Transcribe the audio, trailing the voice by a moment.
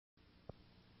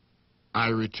I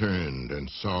returned and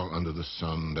saw under the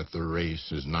sun that the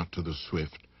race is not to the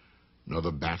swift, nor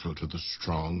the battle to the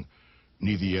strong,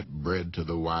 neither yet bread to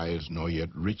the wise, nor yet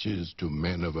riches to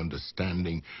men of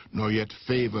understanding, nor yet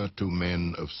favor to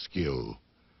men of skill.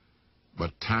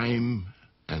 But time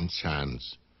and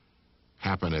chance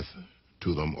happeneth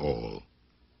to them all.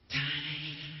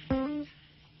 Time,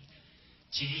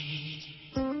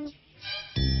 chance.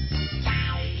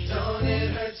 Don't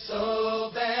it hurt so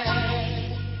bad?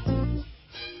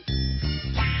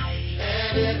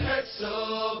 And it hurts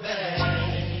so bad.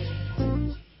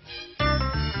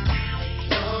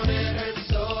 Don't it hurt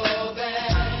so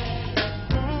bad?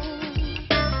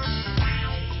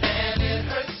 And it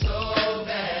hurts so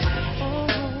bad.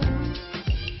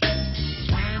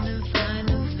 Trying to find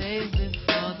a place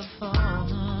before the fall.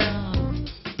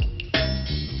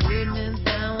 Witness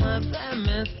down what bad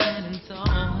man standing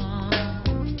tall.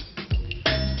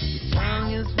 The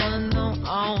strongest one don't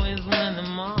always win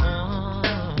them all.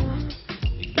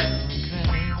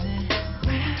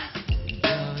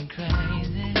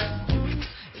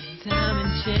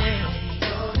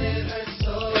 Don't it hurt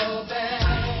so bad?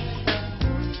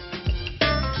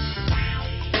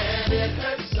 And it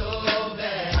hurts so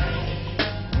bad.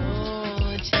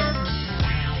 Oh, chance.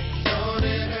 Don't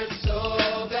it hurt so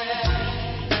bad?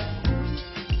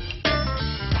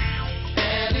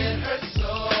 And it hurts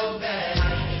so bad.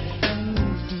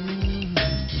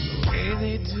 The way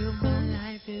they do my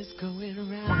life is going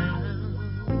round.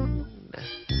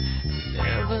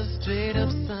 Never straight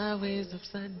up, sideways,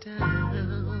 upside down.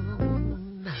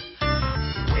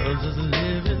 World's just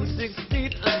living 6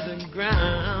 feet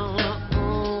underground.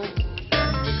 Oh,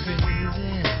 got me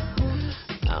crazy.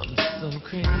 I'm so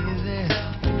crazy.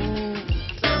 Oh,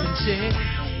 time and change.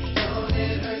 Don't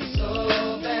it hurt so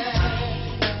bad?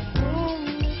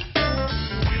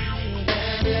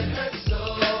 And it hurts so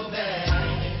bad.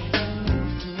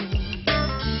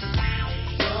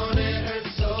 Don't it hurt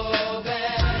so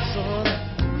bad?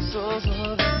 So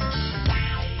bad.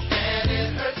 And it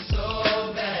hurts so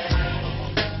bad.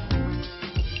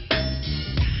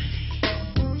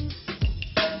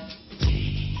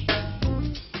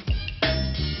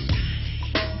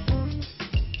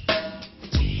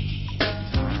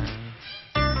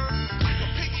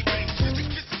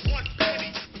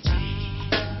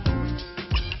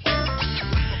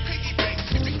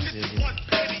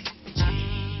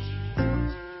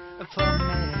 For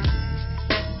man,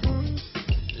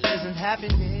 isn't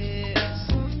happiness.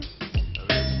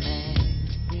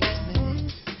 Rich man,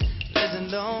 isn't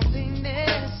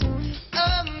loneliness. A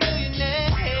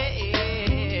millionaire,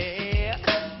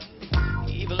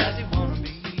 evil as he wanna be.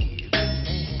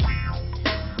 Rich man,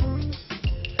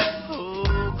 who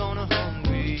gonna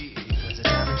hungry? 'Cause it's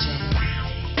time to change.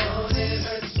 Don't it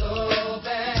hurt so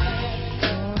bad?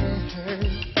 Don't it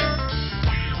hurt?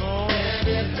 Don't And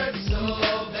it hurts so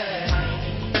bad.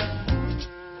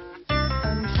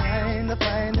 I'm trying to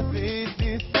find a place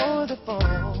before the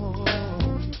fall.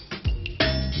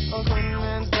 A good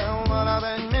man's down while a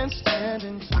bad man's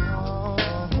standing tall.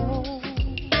 A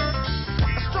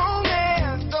strong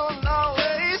man don't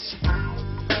always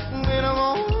win 'em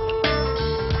all.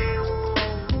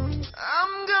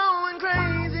 I'm going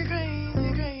crazy,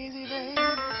 crazy, crazy, baby.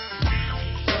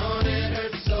 Don't it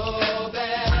hurt so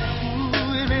bad?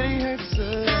 Ooh, it really hurts so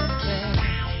bad.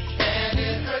 And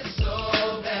it hurts so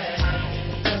bad.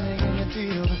 Making me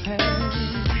feel the pain.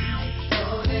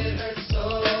 Don't it hurt so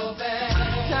bad?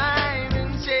 Time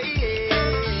and change.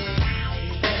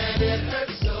 And it hurts